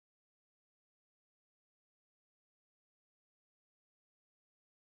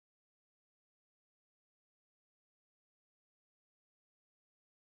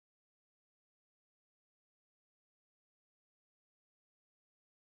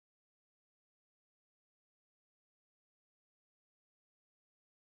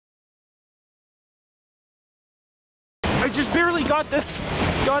just barely got these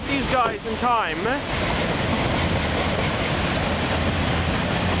guys in time.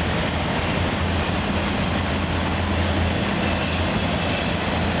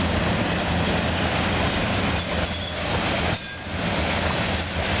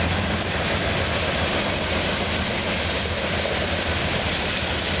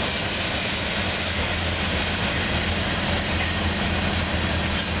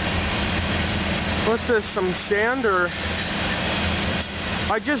 What's this, some sand or?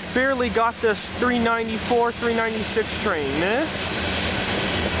 I just barely got this 394, 396 train.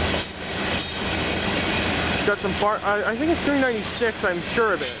 Got some I think it's 396, I'm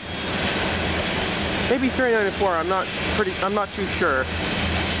sure of it. Maybe 394, I'm not too sure.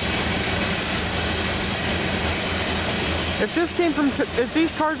 If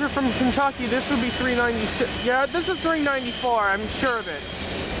these cars are from Kentucky, this would be 396. Yeah, this is 394, I'm sure of it.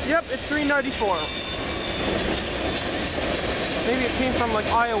 Yep, it's 394. Maybe it came from like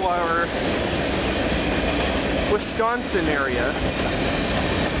Iowa or Wisconsin area.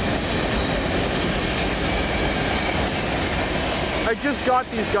 I just got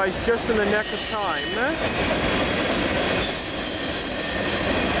these guys just in the nick of time.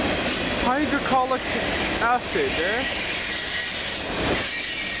 Hydrochloric acid.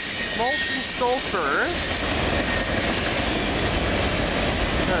 Molten sulfur.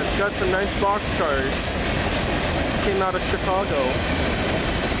 Yeah, it's got some nice boxcars. Came out of Chicago.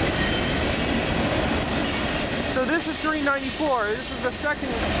 So this is 394. This is the second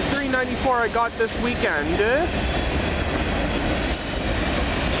 394 I got this weekend.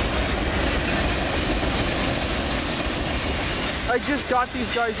 I just got these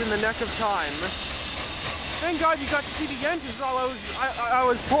guys in the nick of time. Thank God you got to see the engines while I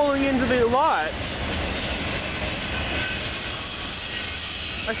was pulling into the lot.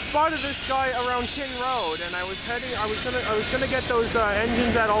 I spotted this guy around King Road, and I was gonna get those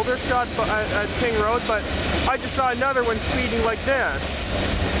engines at Aldershot at King Road, but I just saw another one speeding like this.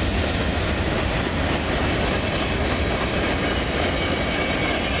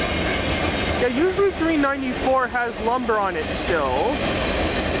 Yeah, usually 394 has lumber on it still.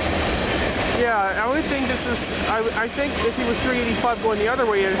 Yeah, I would think this is. I think if he was 385 going the other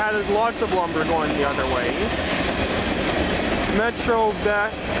way, it had lots of lumber going the other way. Metro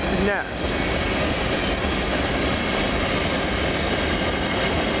Net.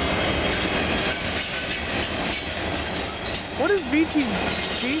 What does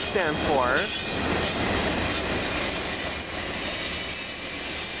VTG stand for?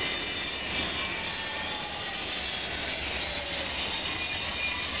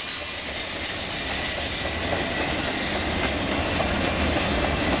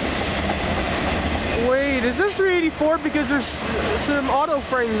 Wait, is this 384? Because there's some auto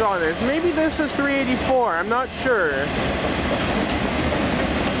frames on this. Maybe this is 384. I'm not sure.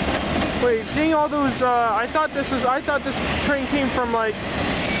 Wait, seeing all those, I thought this train came from like,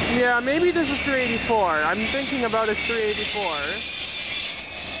 yeah, maybe this is 384. I'm thinking about it 384.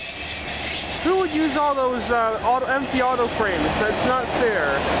 Who would use all those empty auto frames? That's not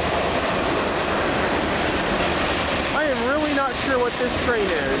fair. I am really not sure what this train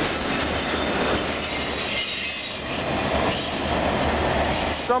is.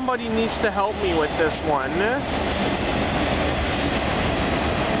 Somebody needs to help me with this one.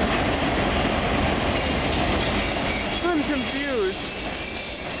 I'm confused.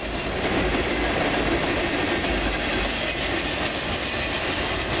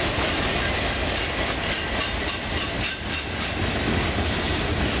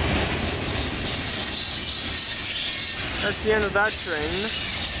 That's the end of that train.